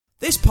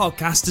This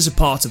podcast is a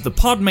part of the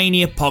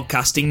Podmania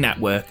podcasting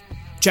network.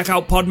 Check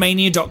out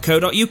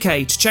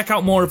podmania.co.uk to check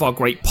out more of our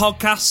great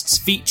podcasts,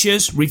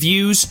 features,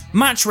 reviews,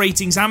 match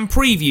ratings and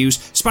previews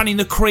spanning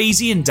the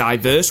crazy and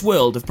diverse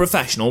world of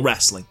professional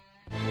wrestling.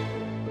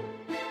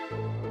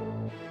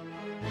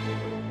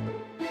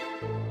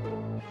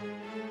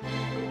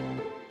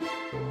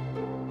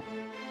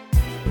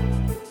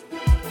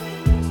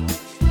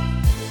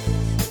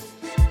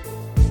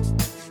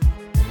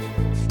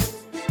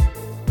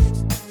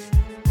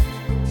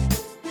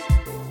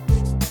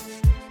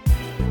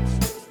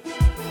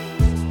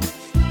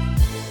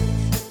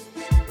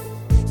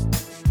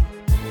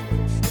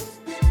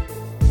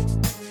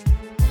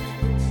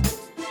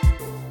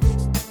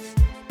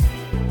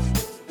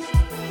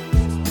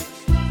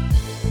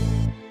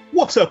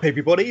 What's up,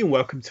 everybody, and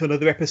welcome to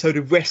another episode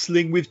of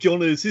Wrestling with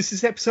Johners. This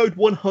is episode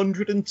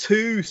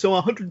 102, so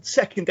our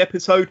 102nd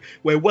episode.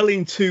 We're well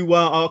into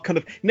our kind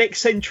of next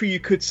century, you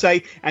could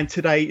say, and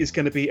today is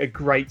going to be a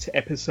great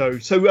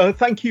episode. So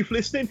thank you for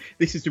listening.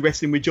 This is the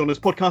Wrestling with Johners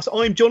podcast.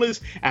 I'm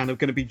Johners, and I'm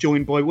going to be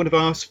joined by one of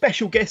our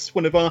special guests,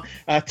 one of our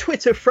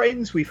Twitter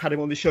friends. We've had him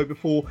on the show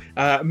before,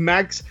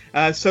 Mags.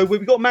 So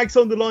we've got Mags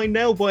on the line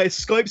now via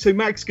Skype. So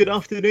Mags, good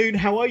afternoon.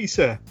 How are you,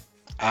 sir?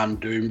 I'm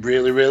doing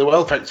really, really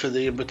well. Thanks for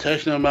the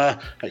invitation. I'm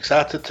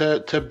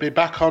excited to be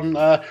back on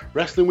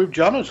Wrestling with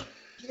Johners.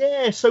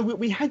 Yeah, so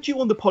we had you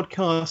on the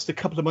podcast a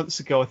couple of months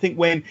ago, I think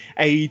when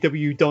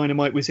AEW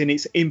Dynamite was in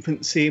its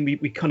infancy, and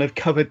we kind of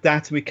covered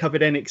that, and we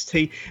covered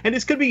NXT. And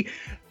it's going to be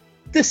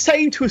the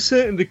same to a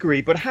certain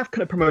degree, but I have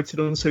kind of promoted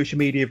on social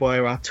media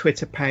via our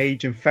Twitter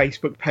page and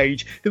Facebook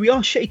page that we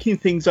are shaking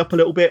things up a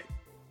little bit.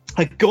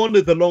 Gone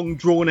are the long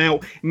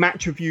drawn-out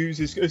match reviews,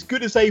 as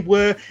good as they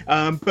were,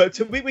 but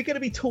we're going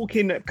to be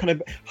talking kind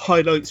of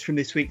highlights from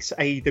this week's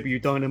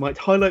AEW Dynamite,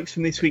 highlights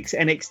from this week's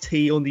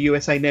NXT on the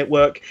USA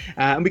Network,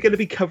 and we're going to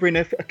be covering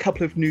a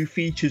couple of new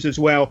features as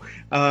well.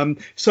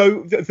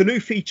 So the new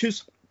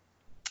features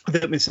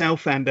that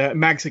myself and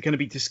Mags are going to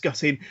be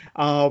discussing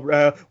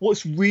are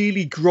what's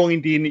really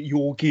grinding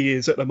your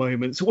gears at the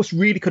moment. So what's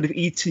really kind of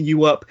eating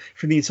you up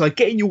from the inside,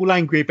 getting you all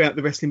angry about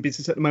the wrestling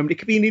business at the moment. It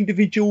could be an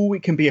individual,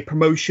 it can be a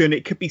promotion,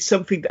 it could be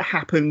something that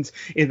happened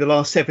in the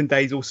last 7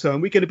 days or so.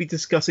 And we're going to be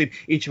discussing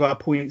each of our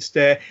points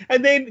there.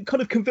 And then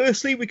kind of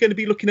conversely, we're going to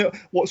be looking at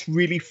what's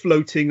really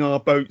floating our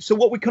boat. So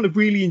what we're kind of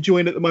really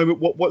enjoying at the moment,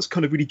 what's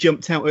kind of really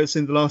jumped out at us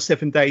in the last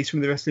 7 days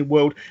from the wrestling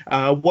world,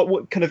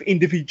 what kind of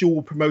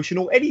individual promotion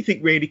or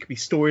anything really. It could be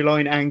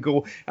storyline,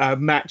 angle,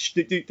 match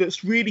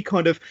that's really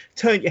kind of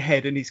turned your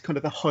head and is kind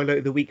of the highlight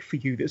of the week for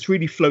you, that's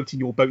really floating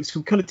your boat. So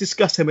we'll kind of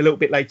discuss them a little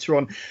bit later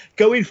on.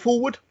 Going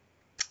forward,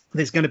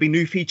 there's going to be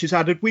new features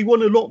added. We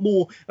want a lot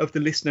more of the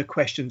listener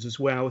questions as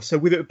well. So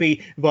whether it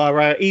be via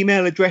our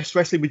email address,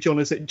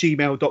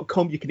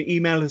 wrestlingwithjohners@gmail.com, you can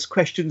email us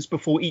questions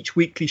before each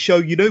weekly show.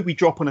 You know we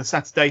drop on a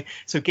Saturday,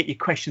 so get your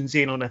questions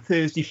in on a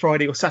Thursday,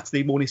 Friday or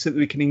Saturday morning so that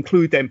we can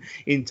include them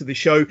into the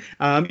show.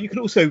 You can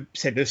also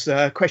send us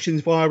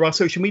questions via our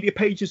social media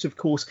pages, of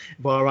course,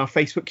 via our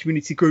Facebook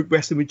community group,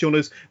 Wrestling with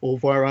Johners, or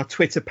via our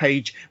Twitter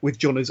page with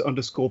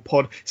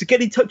Johners_pod. So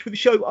get in touch with the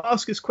show,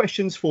 ask us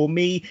questions for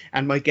me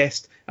and my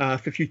guest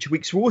for future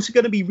weeks. We're also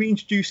going to be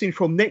reintroducing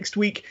from next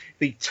week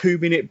the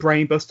 2-minute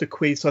Brainbuster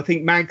quiz. So I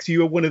think, Mags,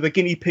 you are one of the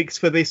guinea pigs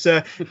for this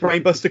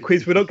Brainbuster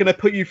quiz. We're not going to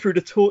put you through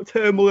the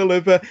turmoil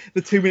of the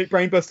 2-minute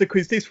Brainbuster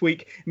quiz this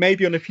week,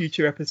 maybe on a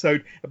future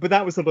episode. But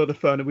that was a lot of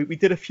fun. And we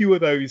did a few of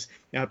those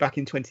back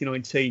in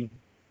 2019.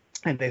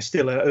 And there's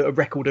still a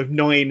record of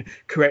 9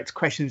 correct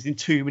questions in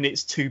 2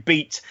 minutes to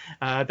beat.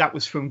 That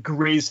was from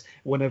Grizz,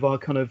 one of our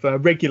kind of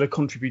regular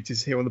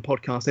contributors here on the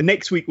podcast. And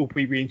next week, we'll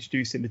be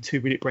reintroducing the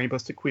 2-minute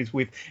Brainbuster quiz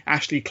with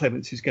Ashley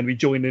Clements, who's going to be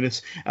joining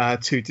us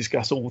to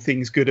discuss all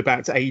things good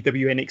about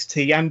AEW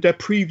NXT and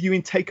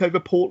previewing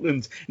TakeOver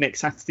Portland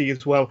next Saturday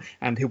as well.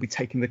 And he'll be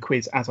taking the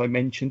quiz, as I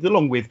mentioned,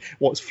 along with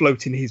what's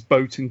floating his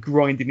boat and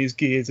grinding his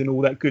gears and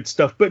all that good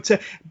stuff. But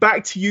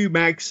back to you,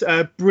 Mags.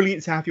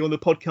 Brilliant to have you on the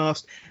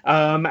podcast.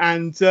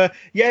 And tell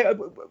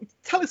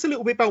us a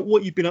little bit about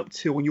what you've been up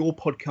to on your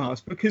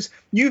podcast, because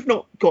you've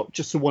not got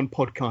just the one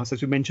podcast, as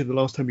we mentioned the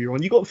last time you were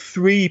on. You've got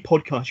 3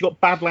 podcasts. You've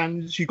got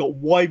Badlands, you've got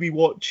Why We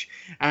Watch,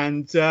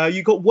 and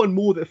you've got one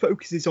more that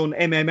focuses on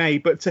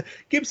MMA. But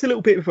give us a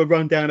little bit of a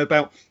rundown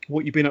about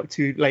what you've been up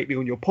to lately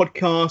on your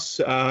podcasts,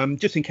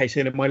 just in case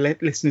any of my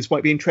listeners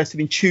might be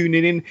interested in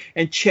tuning in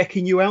and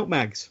checking you out,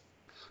 Mags.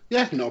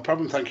 Yeah, no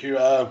problem. Thank you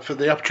for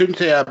the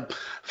opportunity.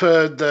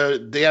 For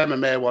the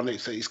MMA one,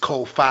 it's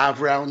called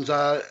 5 Rounds.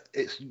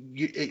 It's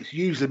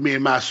usually me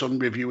and my son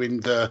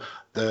reviewing the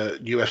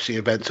UFC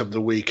events of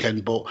the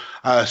weekend, but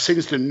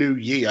since the new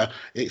year,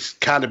 it's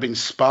kind of been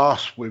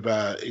sparse with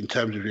in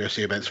terms of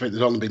UFC events. I think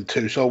there's only been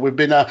 2, so we've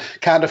been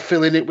kind of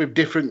filling it with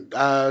different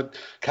kind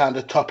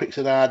of topics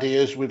and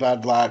ideas. We've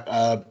had like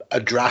a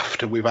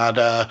draft, and we've had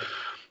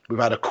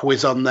a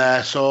quiz on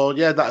there. So,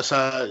 yeah, that's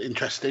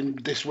interesting.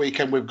 This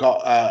weekend we've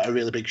got a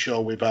really big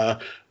show with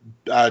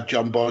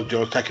John Bones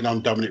Jones taking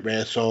on Dominic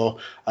Reyes. So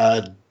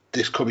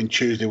this coming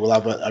Tuesday we'll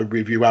have a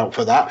review out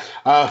for that.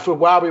 For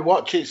While We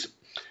Watch, it's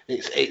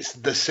it's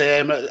the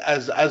same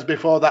as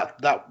before. That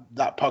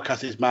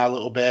podcast is my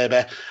little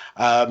baby.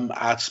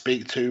 I'd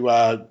speak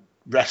to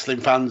wrestling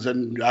fans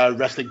and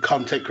wrestling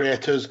content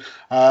creators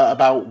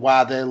about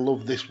why they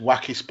love this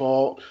wacky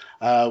sport,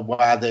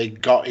 why they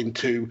got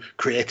into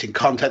creating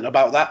content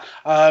about that.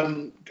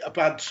 I've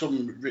had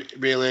some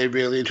really,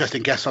 really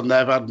interesting guests on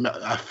there. I've had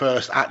our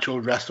first actual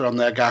wrestler on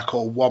there, a guy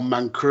called One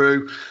Man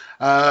Crew.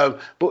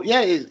 But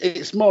yeah,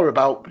 it's more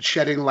about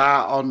shedding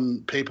light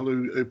on people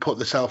who put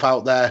themselves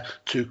out there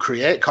to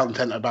create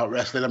content about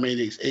wrestling. I mean,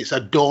 it's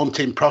a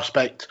daunting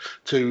prospect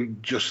to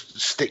just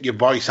stick your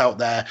voice out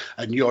there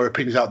and your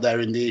opinions out there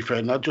in the ether.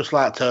 And I'd just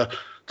like to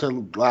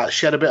like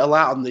shed a bit of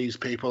light on these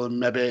people, and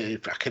maybe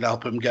if I can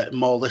help them get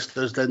more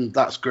listeners, then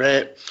that's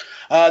great.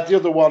 The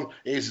other one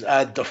is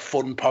the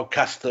fun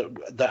podcast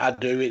that I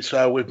do. It's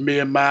with me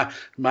and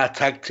my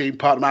tag team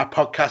partner, my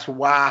podcast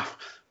wife,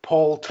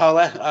 Paul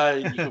Toller.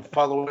 You can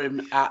follow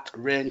him at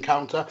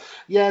Raincounter.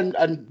 Yeah,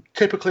 and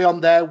typically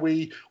on there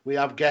we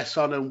have guests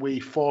on and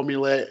we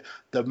formulate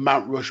the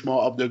Mount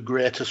Rushmore of the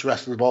greatest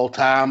wrestlers of all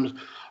times.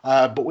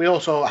 But we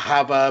also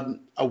have a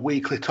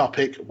weekly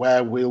topic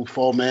where we'll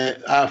formulate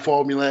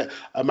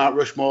a Mount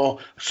Rushmore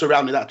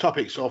surrounding that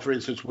topic. So, for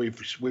instance,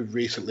 we've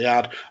recently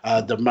had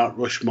the Mount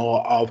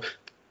Rushmore of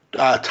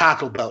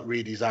title belt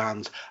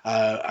redesigns,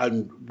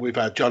 and we've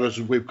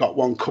got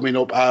one coming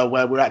up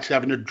where we're actually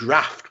having a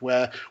draft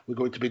where we're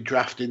going to be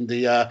drafting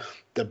the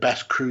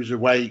best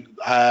cruiserweight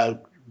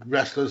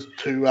wrestlers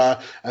to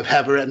have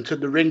ever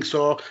entered the ring.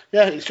 So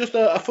yeah, it's just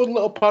a fun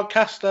little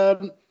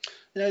podcast.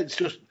 Yeah, it's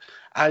just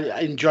I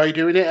enjoy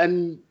doing it,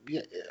 and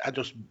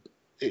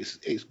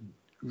it's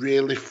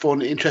really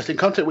fun, interesting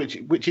content,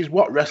 which is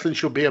what wrestling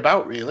should be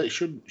about. Really, it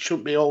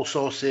shouldn't be all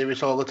so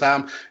serious all the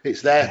time.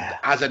 It's there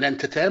as an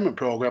entertainment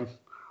program.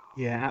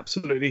 Yeah,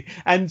 absolutely.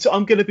 And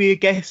I'm going to be a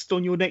guest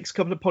on your next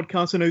couple of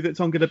podcasts. I know that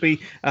I'm going to be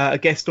a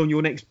guest on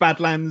your next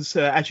Badlands.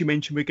 As you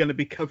mentioned, we're going to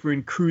be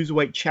covering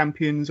cruiserweight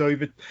champions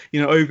over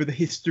the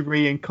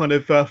history and kind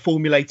of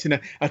formulating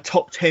a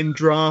top 10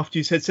 draft.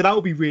 You said so that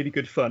will be really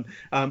good fun.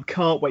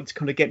 Can't wait to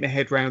kind of get my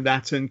head around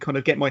that and kind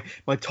of get my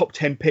top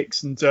 10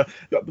 picks, and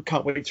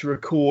can't wait to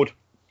record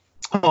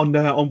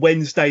on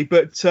Wednesday.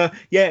 But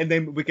yeah, and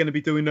then we're going to be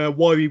doing a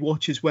Why We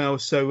Watch as well,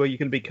 so you're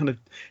going to be kind of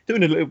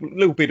doing a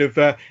little bit of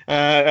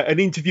an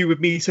interview with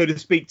me, so to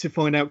speak, to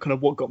find out kind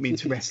of what got me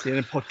into wrestling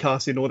and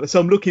podcasting and all that.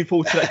 So I'm looking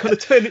forward to that,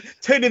 kind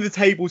of turning the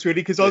tables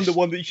really, because I'm the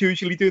one that's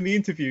usually doing the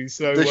interviews.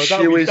 So the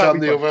shoe is on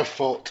the other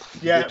foot.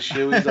 Yeah, the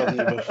shoe is on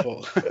the other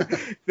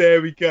foot.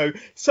 There we go.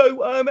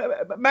 So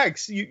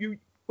Max, you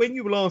when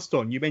you were last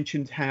on, you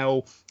mentioned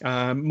how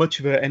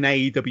much of an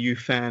AEW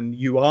fan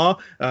you are.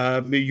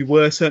 You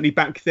were certainly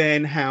back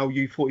then, how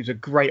you thought it was a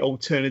great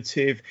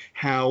alternative,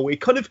 how it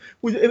kind of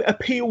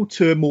appealed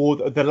to more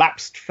the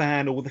lapsed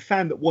fan, or the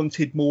fan that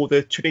wanted more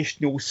the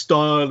traditional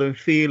style and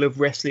feel of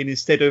wrestling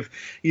instead of,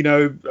 a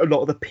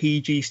lot of the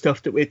PG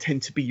stuff that we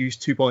tend to be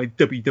used to by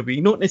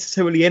WWE. Not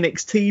necessarily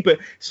NXT, but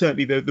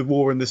certainly the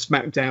Raw and the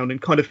SmackDown,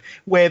 and kind of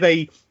where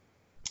they,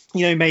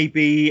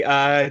 maybe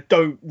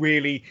don't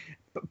really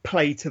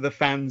play to the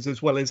fans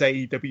as well as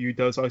AEW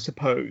does, I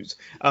suppose.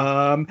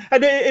 And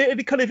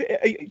it kind of,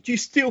 do you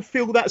still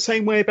feel that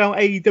same way about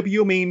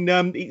AEW? I mean,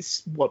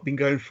 it's been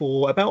going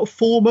for about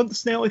 4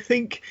 months now, I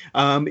think.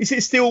 Is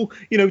it still,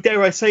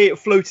 dare I say it,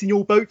 floating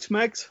your boat,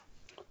 Mags?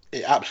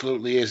 It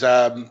absolutely is.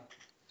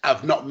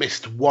 I've not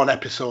missed one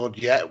episode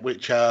yet,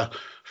 which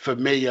for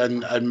me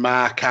and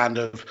my kind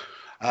of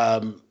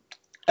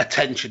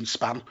attention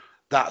span,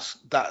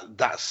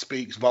 that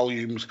speaks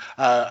volumes.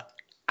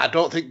 I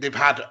don't think they've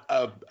had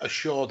a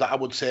show that I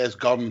would say has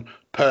gone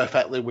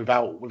perfectly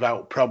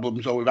without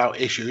problems or without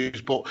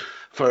issues. But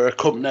for a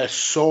company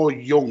so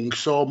young,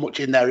 so much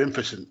in their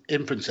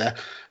infancy,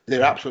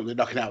 they're absolutely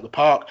knocking it out of the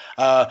park.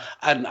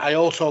 And I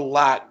also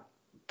like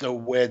the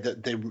way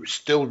that they're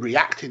still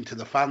reacting to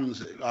the fans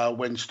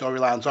when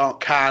storylines aren't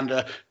kind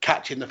of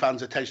catching the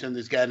fans' attention, and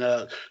there's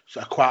getting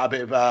quite a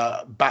bit of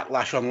a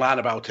backlash online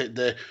about it.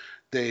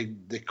 They're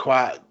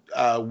quite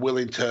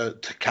willing to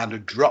kind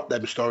of drop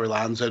them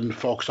storylines and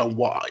focus on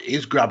what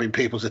is grabbing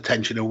people's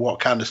attention and what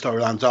kind of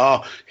storylines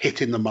are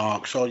hitting the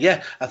mark. So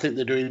yeah, I think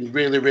they're doing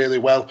really, really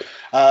well.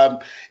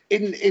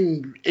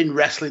 In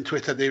wrestling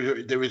Twitter,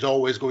 there is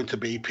always going to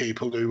be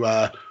people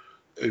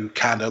who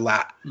kind of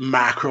like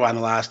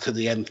macro-analyze to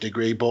the nth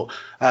degree. But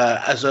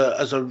as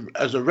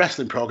a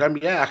wrestling program,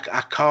 yeah,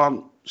 I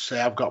can't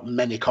say I've got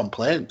many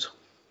complaints.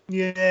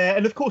 Yeah,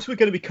 and of course we're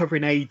going to be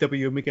covering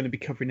AEW and we're going to be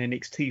covering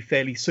NXT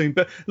fairly soon.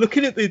 But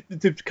looking at the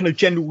kind of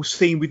general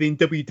scene within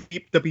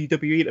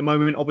WWE at the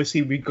moment,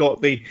 obviously we've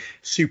got the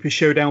Super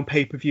Showdown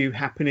pay-per-view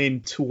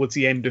happening towards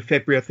the end of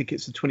February. I think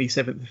it's the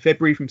 27th of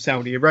February from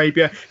Saudi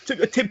Arabia.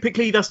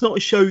 Typically, that's not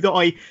a show that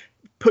I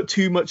put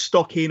too much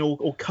stock in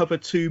or cover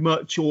too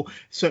much, or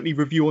certainly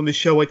review on the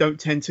show. I don't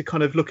tend to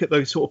kind of look at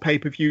those sort of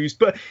pay-per-views,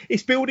 but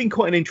it's building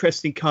quite an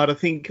interesting card. I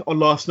think on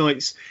last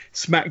night's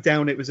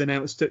SmackDown, it was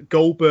announced that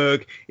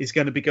Goldberg is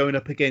going to be going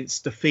up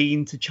against The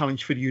Fiend to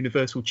challenge for the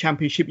Universal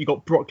Championship. You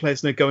got Brock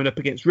Lesnar going up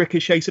against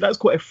Ricochet, so that's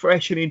quite a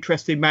fresh and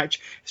interesting match,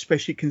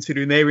 especially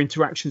considering their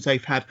interactions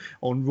they've had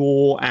on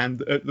Raw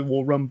and at the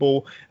Royal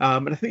Rumble.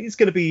 And I think it's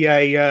going to be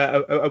a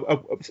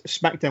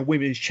SmackDown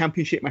Women's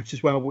Championship match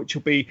as well, which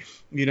will be,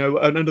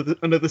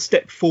 another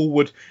step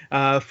forward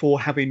for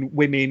having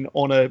women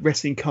on a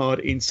wrestling card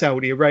in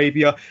Saudi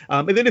Arabia.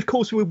 And then, of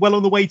course, we're well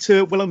on the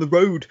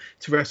road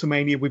to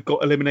WrestleMania. We've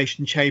got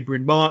Elimination Chamber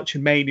in March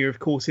and Mania, of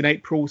course, in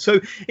April. So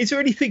is there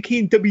anything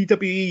in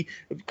WWE,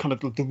 kind of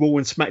the Raw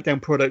and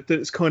SmackDown product,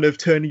 that's kind of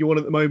turning you on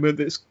at the moment,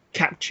 that's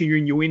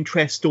capturing your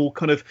interest, or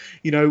kind of,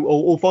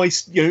 or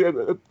vice,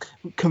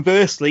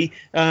 conversely,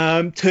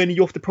 turning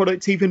you off the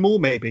product even more,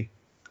 maybe?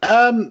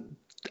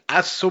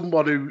 As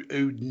someone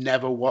who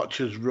never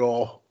watches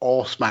Raw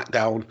or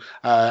SmackDown,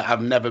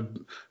 I've never,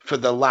 for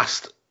the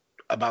last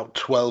about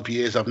 12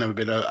 years, I've never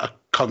been a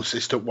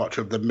consistent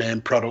watcher of the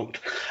main product.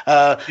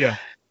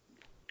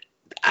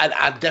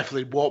 I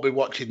definitely won't be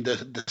watching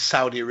the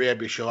Saudi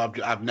Arabia show.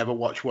 I've never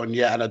watched one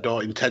yet, and I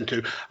don't intend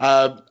to.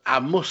 I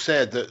must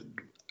say that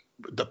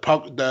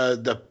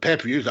the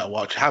pay-per-views that I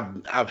watch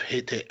have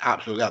hit it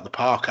absolutely out the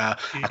park. I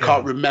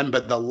can't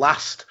remember the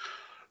last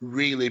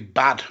really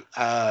bad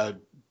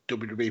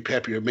WWE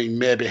pay-per-view. I mean,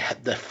 maybe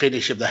the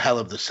finish of the Hell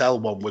of the Cell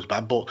one was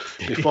bad, but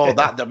before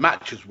that, the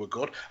matches were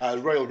good.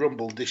 Royal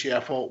Rumble this year,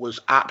 I thought, was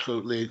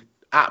absolutely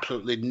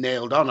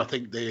nailed on. I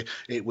think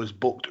it was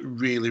booked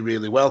really,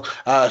 really well.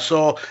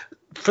 So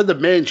for the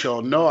main show,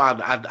 no,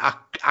 I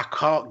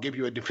can't give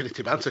you a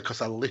definitive answer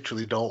because I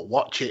literally don't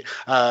watch it.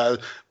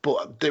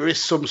 But there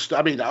is some.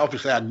 I mean,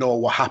 obviously, I know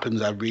what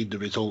happens. I read the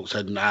results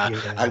and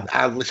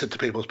I listen to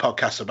people's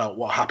podcasts about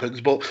what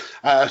happens. But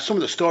some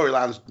of the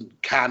storylines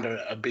kind of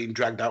are being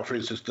dragged out. For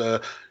instance,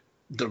 the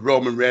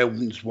Roman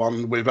Reigns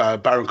one with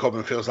Baron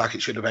Corbin feels like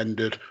it should have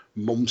ended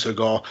months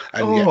ago,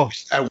 and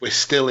we're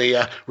still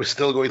here. We're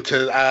still going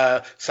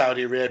to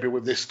Saudi Arabia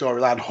with this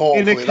storyline. Hopefully,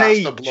 in a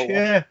cage, that's the blow.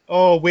 Yeah.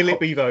 Oh, will it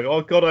be though?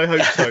 Oh God, I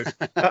hope so.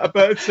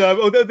 But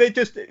although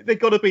they've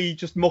got to be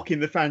just mocking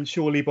the fans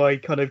surely by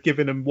kind of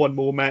giving them one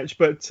more match.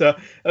 But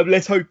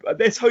let's hope.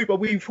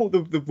 We thought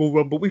the Royal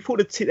Rumble. We thought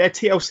their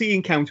TLC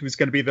encounter was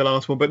going to be the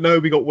last one, but no,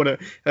 we got one at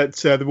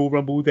the Royal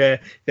Rumble.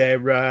 Their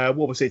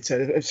what was it?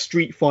 A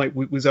street fight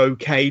was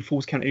okay.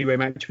 Falls Count Anywhere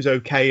match was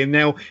okay, and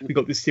now we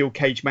got the steel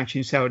cage match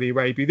in Saudi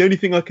Arabia. The only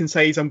thing I can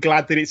say is I'm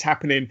glad that it's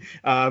happening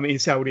in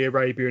Saudi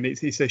Arabia, and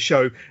it's a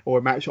show or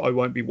a match that I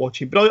won't be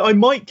watching. But I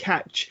might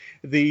catch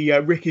the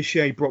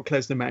Ricochet Brock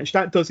Lesnar match.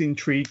 That does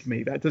intrigue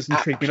me.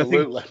 Absolutely. Me. And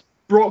I think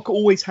Brock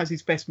always has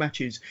his best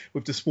matches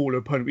with the smaller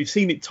opponent. We've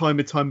seen it time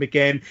and time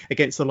again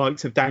against the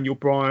likes of Daniel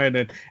Bryan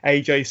and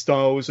AJ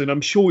Styles, and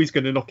I'm sure he's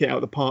going to knock it out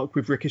of the park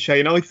with Ricochet.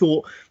 And I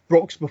thought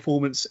Brock's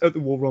performance at the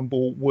Royal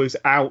Rumble was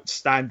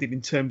outstanding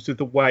in terms of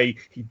the way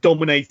he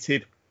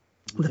dominated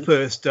the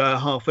first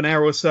half an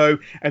hour or so,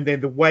 and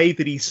then the way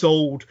that he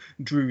sold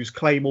Drew's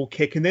Claymore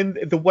kick, and then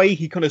the way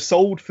he kind of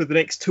sold for the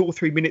next 2 or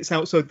 3 minutes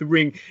outside the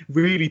ring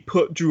really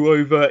put Drew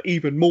over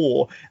even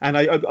more. And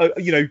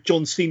I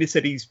John Cena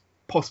said he's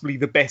possibly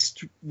the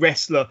best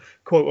wrestler,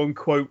 quote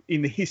unquote,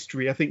 in the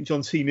history. I think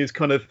John Cena's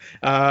kind of,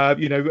 kind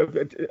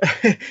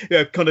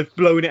of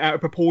blowing it out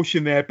of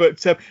proportion there.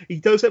 But he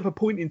does have a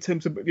point in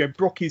terms of,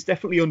 Brock is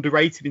definitely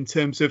underrated in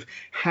terms of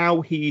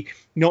how he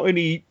not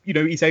only,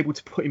 he's able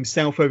to put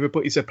himself over,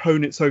 but his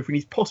opponents over. And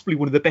he's possibly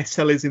one of the best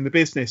sellers in the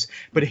business.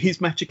 But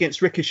his match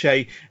against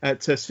Ricochet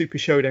at Super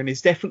Showdown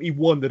is definitely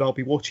one that I'll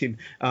be watching.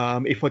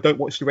 If I don't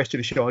watch the rest of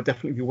the show, I'll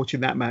definitely be watching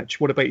that match.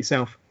 What about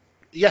yourself?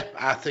 Yeah,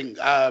 I think...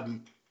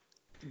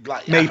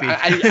 maybe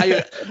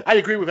I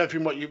agree with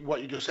everything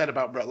what you just said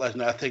about Brock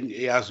Lesnar. I think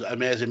he has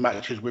amazing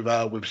matches with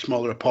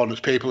smaller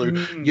opponents, people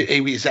who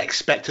he is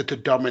expected to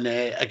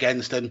dominate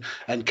against and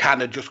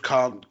kind of just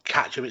can't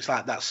catch him. It's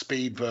like that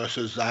speed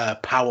versus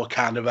power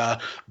kind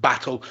of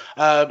battle.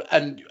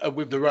 And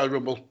with the Royal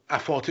Rumble, I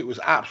thought it was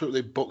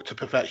absolutely booked to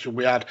perfection.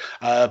 We had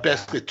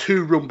basically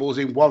 2 Rumbles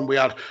in one. We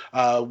had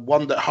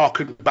one that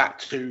harkened back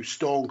to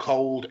Stone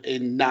Cold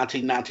in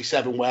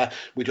 1997, where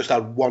we just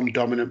had one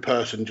dominant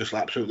person just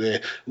absolutely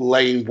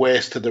laying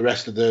waste to the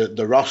rest of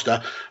the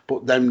roster.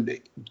 But then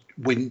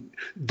when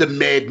the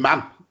made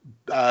man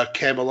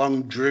came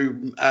along,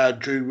 Drew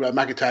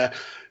McIntyre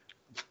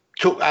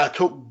took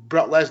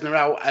Brock Lesnar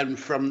out, and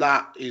from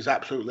that he's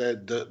absolutely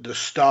the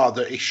star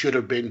that he should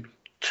have been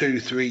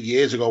 2-3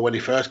 years ago when he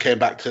first came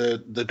back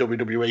to the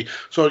WWE.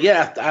 So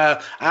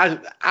yeah,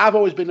 I've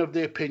always been of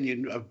the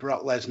opinion of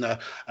Brock Lesnar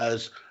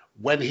as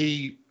when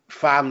he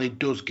finally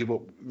does give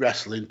up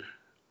wrestling,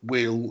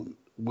 we'll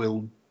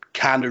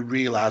kind of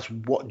realise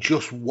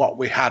what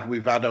we had.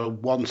 We've had a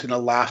once in a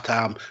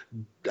lifetime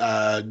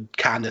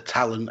kind of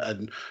talent,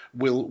 and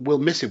we'll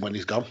miss him when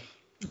he's gone.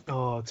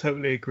 Oh,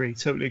 totally agree.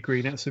 Totally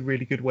agree. That's a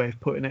really good way of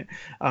putting it.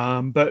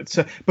 But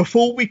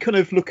before we kind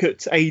of look at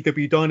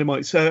AEW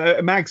Dynamite, so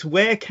Mags,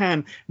 where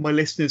can my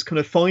listeners kind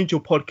of find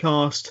your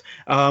podcast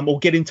or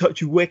get in touch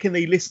with you? Where can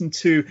they listen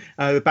to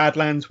the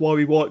Badlands, Why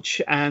We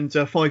Watch, and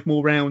Five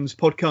More Rounds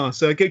podcast?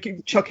 So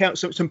chuck out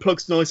some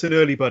plugs nice and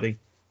early, buddy.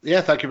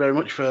 Yeah, thank you very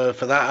much for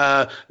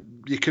that.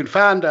 You can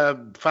find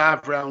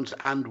 5 Rounds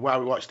and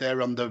While We Watch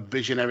there on the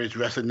Visionaries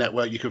Wrestling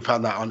Network. You can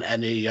find that on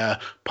any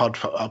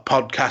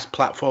podcast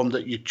platform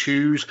that you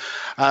choose.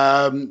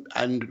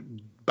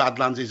 And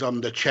Badlands is on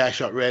the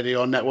Chairshot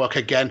Radio Network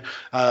again.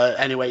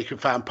 Anyway, you can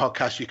find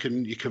podcasts.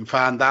 You can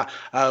find that.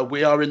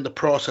 We are in the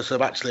process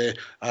of actually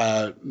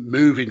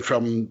moving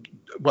from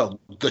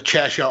the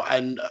Chairshot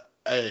and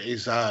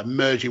is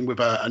merging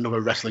with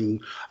another wrestling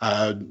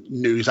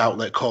news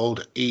outlet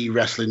called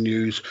E-Wrestling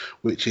News,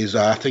 which is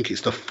I think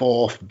it's the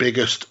 4th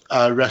biggest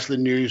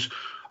wrestling news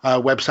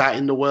website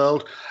in the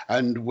world,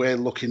 and we're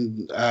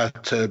looking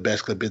to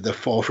basically be the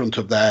forefront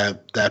of their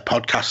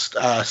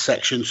podcast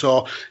section.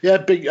 So yeah,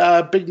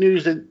 big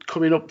news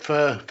coming up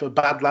for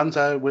Badlands.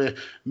 We're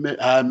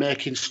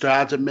making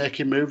strides and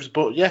making moves,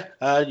 but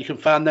yeah, you can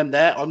find them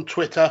there on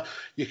Twitter.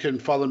 You can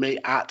follow me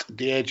at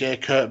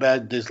DAJ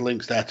Kurtberg. There's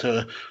links there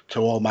to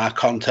all my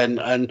content,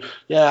 and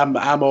yeah,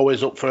 I'm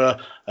always up for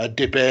a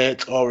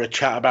debate or a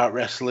chat about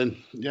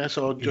wrestling. Yeah,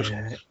 so just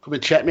come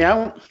and check me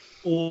out.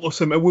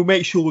 Awesome, and we'll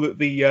make sure that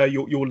the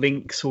your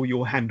links or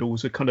your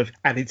handles are kind of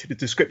added to the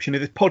description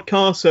of this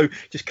podcast. So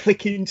just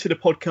click into the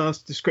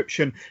podcast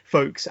description,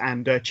 folks,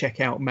 and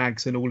check out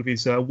Mags and all of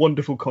his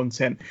wonderful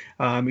content.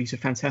 He's a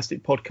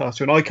fantastic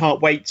podcaster, and I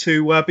can't wait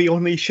to be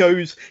on these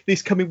shows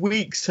this coming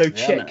week. So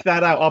check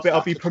that out.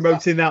 I'll be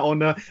promoting that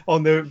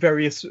on the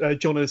various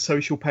John's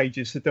social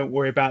pages. So don't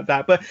worry about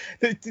that. But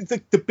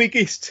the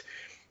biggest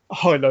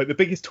highlight, the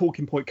biggest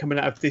talking point coming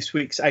out of this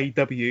week's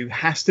AEW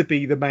has to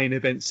be the main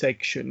event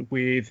section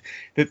with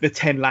the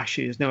 10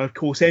 lashes. Now, of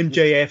course,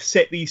 MJF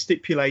set these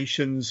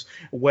stipulations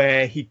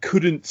where he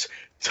couldn't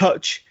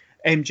touch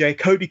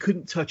Cody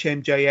couldn't touch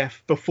MJF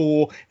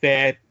before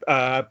their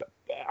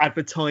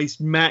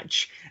advertised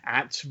match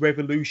at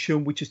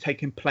Revolution, which has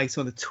taken place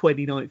on the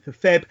 29th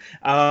of Feb.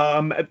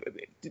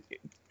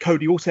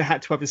 Cody also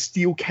had to have a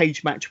steel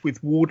cage match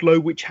with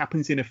Wardlow, which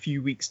happens in a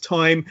few weeks'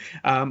 time.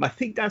 I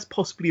think that's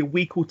possibly a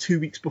week or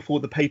 2 weeks before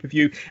the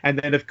pay-per-view. And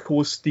then, of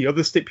course, the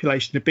other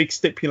stipulation, the big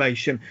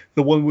stipulation,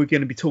 the one we're going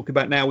to be talking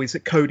about now, is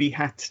that Cody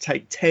had to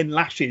take 10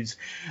 lashes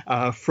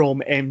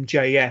from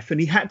MJF.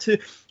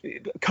 And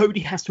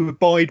Cody has to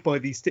abide by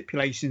these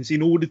stipulations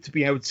in order to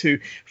be able to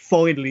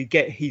finally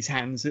get his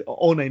hands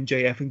on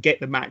MJF and get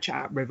the match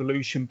at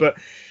Revolution. But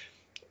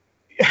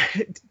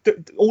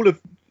all of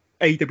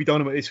AEW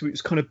Dynamite this week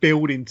was kind of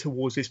building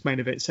towards this main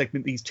event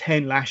segment, these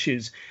 10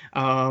 lashes.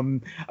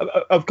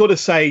 I've got to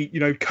say,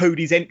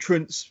 Cody's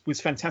entrance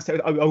was fantastic.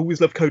 I always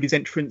love Cody's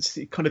entrance.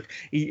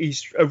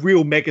 He's a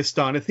real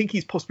megastar, and I think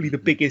he's possibly the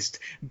biggest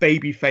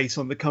baby face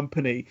on the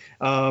company.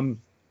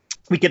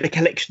 We get a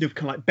collection of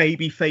kind of like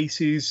baby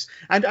faces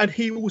and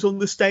heels on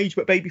the stage,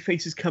 but baby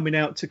faces coming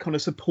out to kind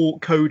of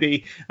support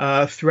Cody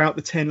throughout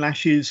the 10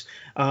 lashes.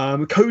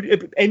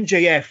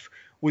 MJF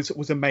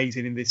was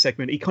amazing in this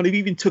segment. He kind of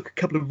even took a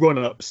couple of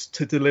run-ups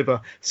to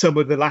deliver some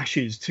of the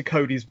lashes to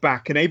Cody's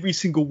back, and every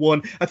single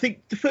one, I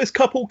think the first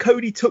couple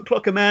Cody took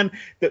like a man.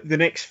 The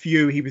next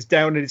few, he was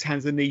down on his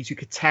hands and knees. You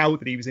could tell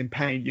that he was in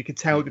pain. You could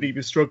tell that he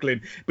was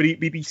struggling, but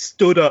he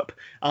stood up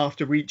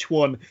after each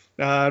one,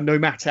 no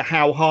matter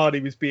how hard he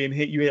was being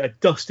hit. You had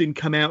Dustin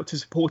come out to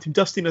support him.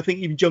 Dustin, I think,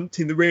 even jumped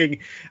in the ring,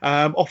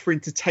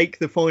 offering to take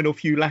the final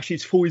few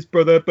lashes for his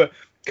brother, but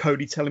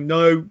Cody tell him,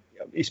 no,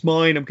 it's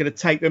mine, I'm going to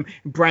take them.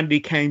 Brandy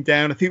came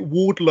down. I think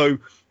Wardlow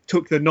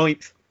took the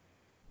ninth,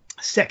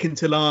 second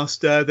to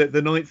last,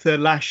 the ninth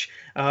lash,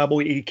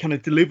 or he kind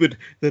of delivered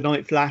the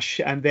ninth lash,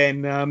 and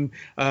then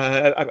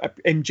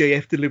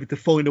MJF delivered the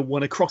final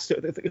one across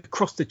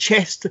the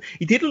chest.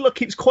 He did look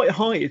like it was quite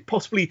high,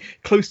 possibly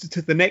closer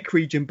to the neck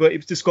region, but it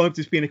was described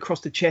as being across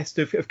the chest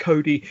of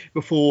Cody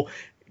before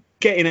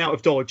getting out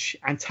of dodge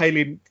and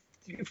tailing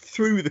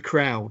through the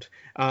crowd.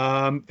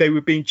 They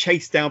were being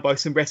chased down by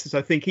some wrestlers.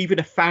 I think even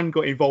a fan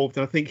got involved,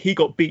 and I think he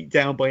got beat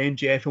down by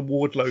MJF and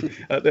Wardlow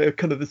at the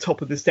kind of the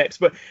top of the steps.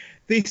 But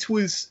this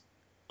was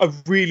a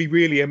really,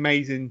 really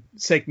amazing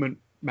segment,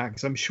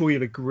 Mags. I'm sure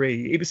you'll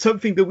agree. It was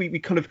something that we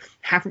kind of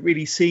haven't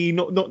really seen,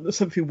 not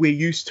something we're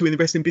used to in the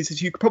wrestling business.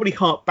 You could probably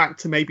hark back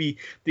to maybe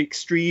the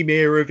extreme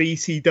era of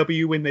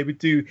ECW when they would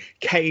do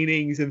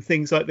canings and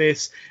things like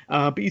this.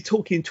 But you're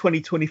talking 20,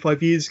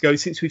 25 years ago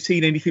since we've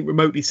seen anything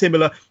remotely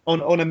similar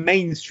on a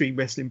mainstream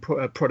wrestling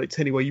product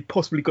anyway. You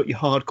possibly got your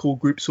hardcore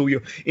groups or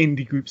your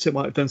indie groups that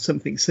might have done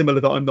something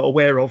similar that I'm not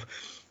aware of.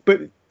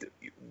 But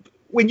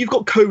when you've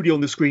got Cody on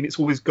the screen, it's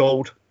always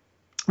gold.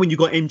 When you've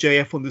got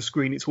MJF on the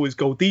screen, it's always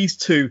gold. These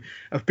two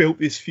have built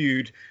this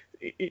feud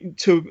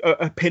to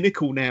a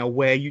pinnacle now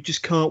where you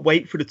just can't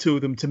wait for the two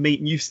of them to meet.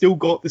 And you've still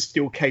got the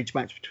steel cage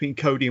match between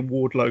Cody and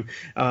Wardlow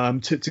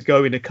to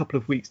go in a couple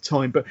of weeks'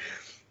 time. But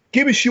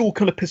Give us your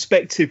kind of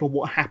perspective on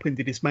what happened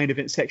in this main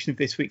event section of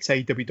this week's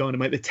AEW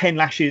Dynamite. The 10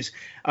 lashes.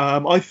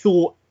 I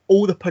thought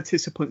all the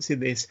participants in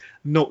this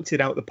knocked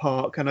it out the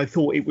park, and I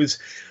thought it was,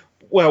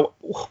 well,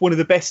 one of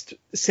the best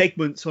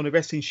segments on a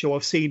wrestling show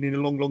I've seen in a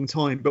long, long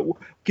time. But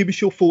give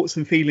us your thoughts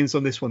and feelings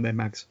on this one then,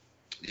 Mags.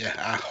 Yeah,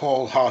 I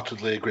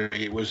wholeheartedly agree.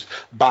 It was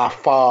by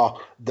far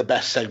the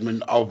best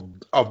segment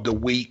of the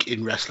week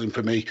in wrestling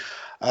for me.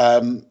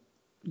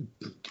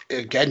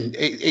 Again,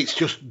 it's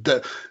just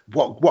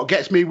what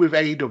gets me with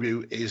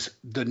AEW is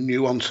the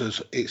nuances.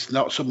 It's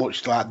not so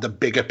much like the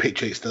bigger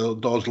picture. It's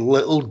those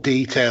little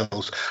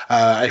details.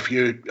 If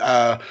you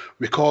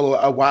recall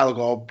a while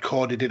ago,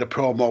 Cody did a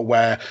promo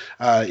where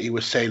he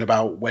was saying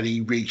about when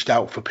he reached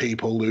out for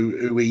people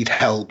who he'd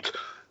helped,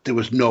 there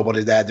was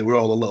nobody there. They were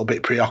all a little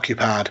bit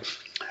preoccupied.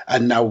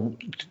 And now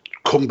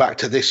come back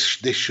to this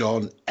show,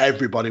 and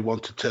everybody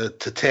wanted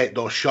to take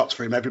those shots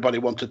for him. Everybody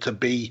wanted to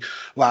be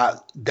like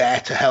there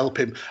to help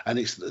him, and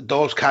it's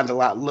those kind of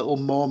like little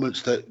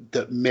moments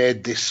that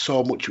made this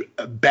so much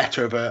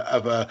better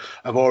of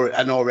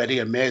an already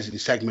amazing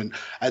segment.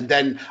 And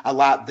then I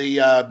like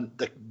the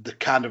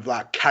kind of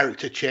like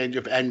character change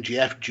of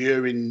MJF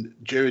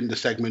during the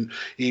segment.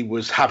 He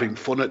was having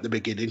fun at the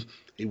beginning.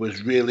 He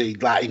was really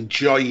like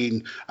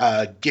enjoying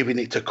giving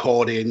it to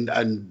Cody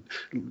and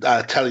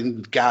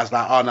telling guys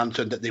like Arn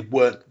Anderson that they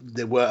weren't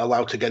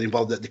allowed to get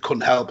involved, that they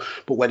couldn't help.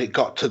 But when it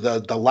got to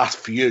the last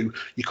few,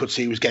 you could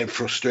see he was getting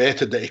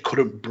frustrated that he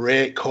couldn't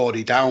break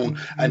Cody down,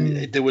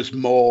 and there was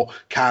more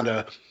kind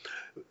of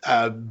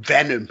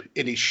venom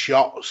in his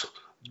shots.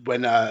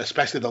 When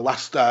especially the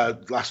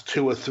last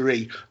two or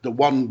three, the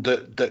one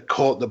that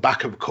caught the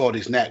back of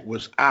Cody's neck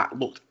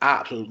looked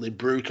absolutely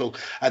brutal,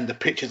 and the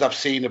pictures I've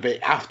seen of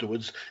it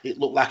afterwards, it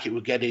looked like it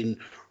was getting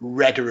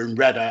redder and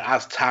redder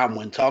as time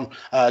went on.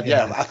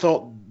 Yeah, I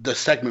thought the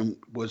segment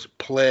was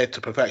played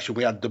to perfection.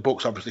 We had the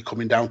Bucks obviously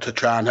coming down to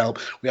try and help.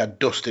 We had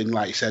Dustin,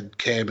 like you said,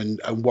 came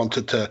and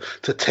wanted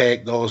to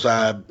take those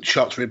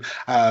shots for him.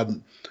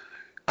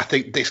 I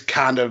think this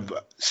kind of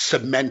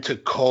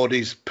cemented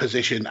Cody's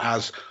position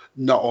as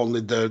not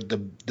only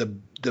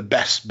the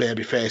best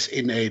babyface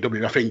in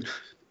AEW, I think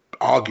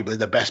arguably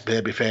the best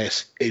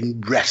babyface in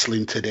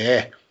wrestling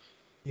today.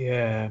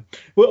 Yeah.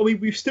 Well, I mean,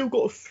 we've still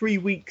got 3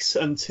 weeks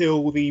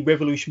until the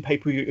Revolution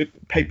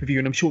pay-per-view,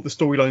 and I'm sure the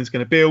storyline is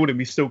going to build, and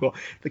we've still got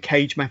the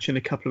cage match in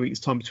a couple of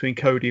weeks' time between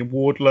Cody and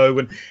Wardlow,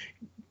 and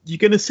you're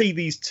going to see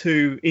these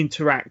two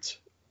interact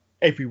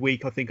every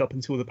week, I think, up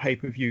until the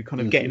pay-per-view,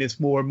 kind of getting us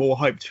more and more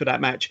hyped for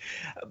that match.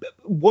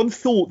 One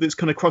thought that's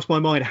kind of crossed my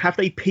mind, have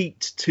they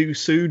peaked too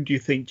soon, do you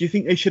think? Do you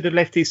think they should have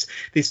left this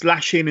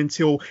lash in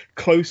until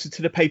closer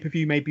to the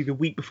pay-per-view, maybe the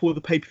week before the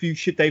pay-per-view?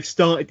 Should they have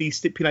started these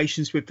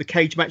stipulations with the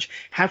cage match?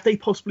 Have they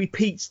possibly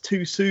peaked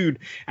too soon?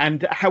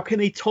 And how can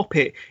they top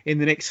it in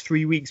the next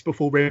 3 weeks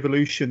before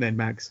Revolution then,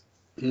 Mags?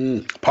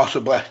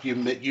 Possibly. You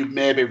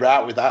may be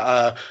right with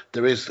that.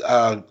 There is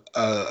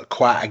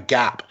quite a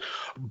gap.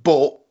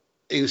 But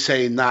in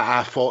saying that,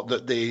 I thought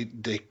that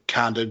they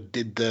kind of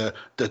did the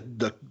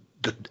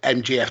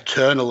MJF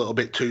turn a little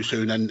bit too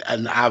soon,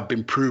 and I've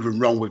been proven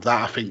wrong with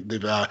that. I think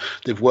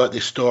they've worked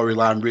this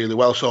storyline really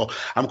well, so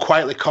I'm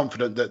quietly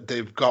confident that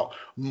they've got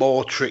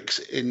more tricks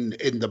in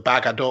the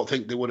bag. I don't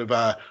think they would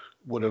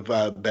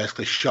have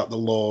basically shot the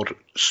load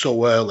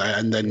so early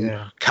and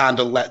then kind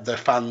of let the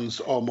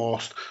fans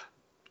almost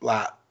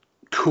like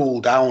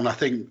cool down. I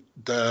think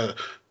the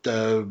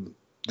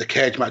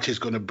cage match is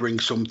going to bring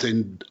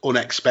something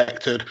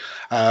unexpected.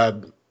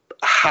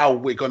 How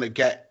we're going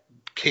to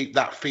keep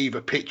that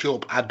fever pitch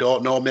up, I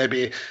don't know.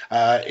 Maybe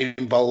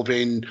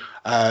involving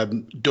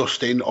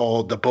Dustin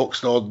or the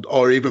Bucks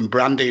or even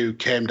Brandy, who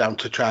came down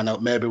to try and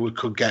help. Maybe we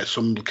could get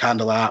some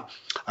kind of like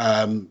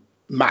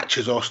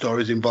matches or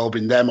stories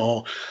involving them,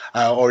 or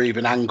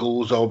even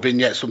angles or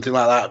vignettes, something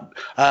like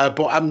that.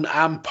 But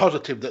I'm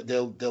positive that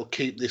they'll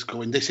keep this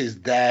going. This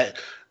is their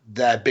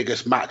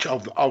biggest match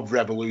of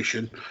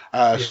Revolution.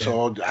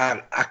 So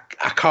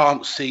I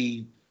can't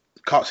see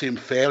him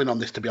failing on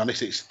this, to be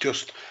honest.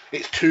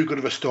 It's too good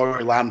of a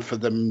storyline for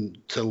them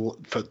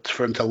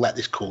for him to let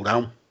this cool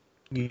down.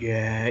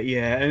 Yeah,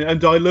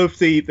 and I love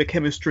the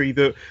chemistry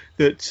that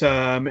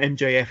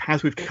MJF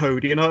has with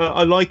Cody, and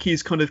I like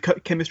his kind of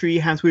chemistry he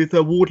has with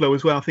Wardlow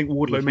as well. I think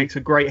Wardlow makes a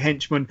great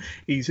henchman.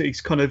 He's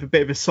kind of a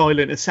bit of a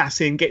silent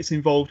assassin, gets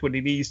involved when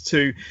he needs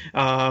to,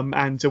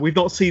 and we've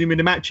not seen him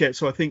in a match yet,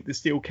 so I think the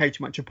steel cage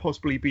match will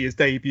possibly be his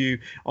debut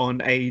on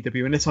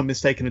AEW. Unless I'm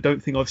mistaken, I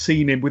don't think I've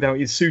seen him without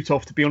his suit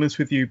off, to be honest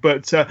with you,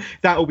 but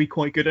that will be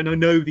quite good. And I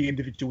know the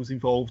individuals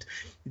involved,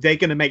 they're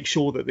going to make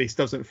sure that this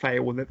doesn't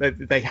fail and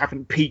that they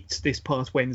haven't peaked this past Wednesday